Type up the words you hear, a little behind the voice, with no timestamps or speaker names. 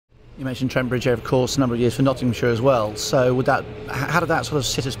You mentioned Trent Bridge, of course, a number of years for Nottinghamshire as well. So how did that sort of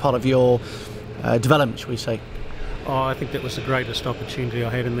sit as part of your development, shall we say? Oh, I think that was the greatest opportunity I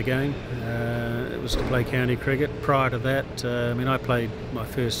had in the game. It was to play county cricket. Prior to that, I played my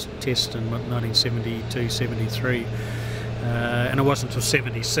first test in 1972-73, and it wasn't until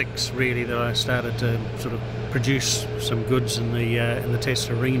 '76 really that I started to sort of produce some goods in the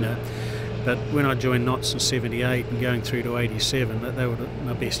test arena. But when I joined Notts in '78 and going through to '87, they were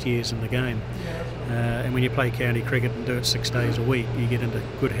my best years in the game. And when you play county cricket and do it 6 days a week, you get into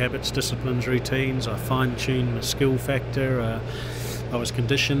good habits, disciplines, routines. I fine-tuned the skill factor. I was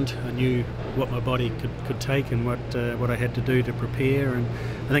conditioned. I knew what my body could take and what I had to do to prepare. And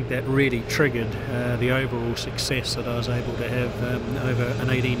I think that really triggered the overall success that I was able to have over an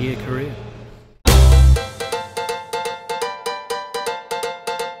 18-year career.